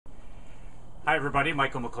Hi everybody,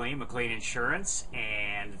 Michael McLean, McLean Insurance,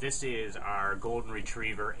 and this is our Golden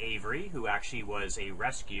Retriever Avery, who actually was a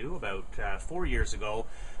rescue about 4 years ago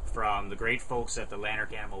from the great folks at the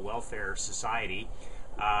Lanark Animal Welfare Society.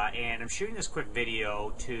 And I'm shooting this quick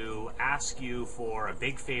video to ask you for a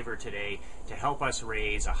big favor today to help us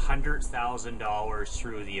raise $100,000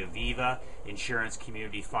 through the Aviva Insurance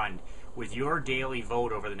Community Fund. With your daily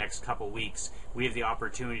vote over the next couple weeks, we have the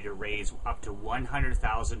opportunity to raise up to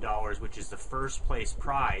 $100,000, which is the first place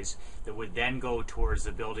prize that would then go towards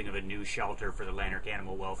the building of a new shelter for the Lanark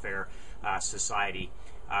Animal Welfare Society.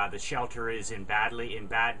 The shelter is in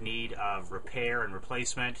bad need of repair and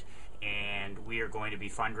replacement, and we are going to be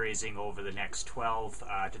fundraising over the next 12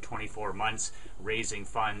 to 24 months, raising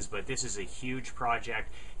funds. But this is a huge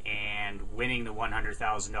project, and winning the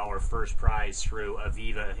 $100,000 first prize through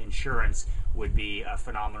Aviva Insurance would be a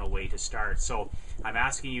phenomenal way to start. So I'm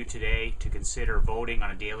asking you today to consider voting on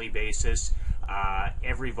a daily basis.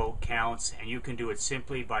 Every vote counts, and you can do it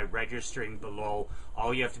simply by registering below.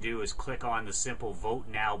 All you have to do is click on the simple Vote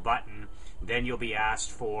Now button. Then you'll be asked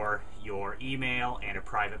for your email and a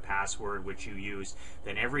private password which you use.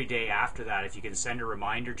 Then every day after that, if you can send a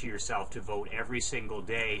reminder to yourself to vote every single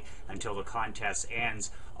day until the contest ends,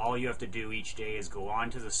 all you have to do each day is go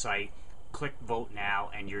onto the site, click Vote Now,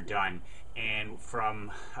 and you're done. And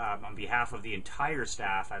from on behalf of the entire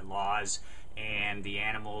staff at Laws and the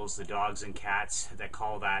animals, the dogs and cats that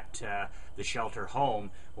call that the shelter home,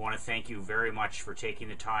 I want to thank you very much for taking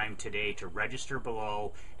the time today to register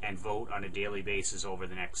below and vote on a daily basis over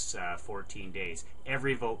the next 14 days.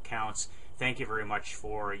 Every vote counts. Thank you very much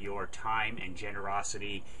for your time and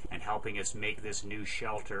generosity and helping us make this new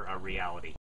shelter a reality.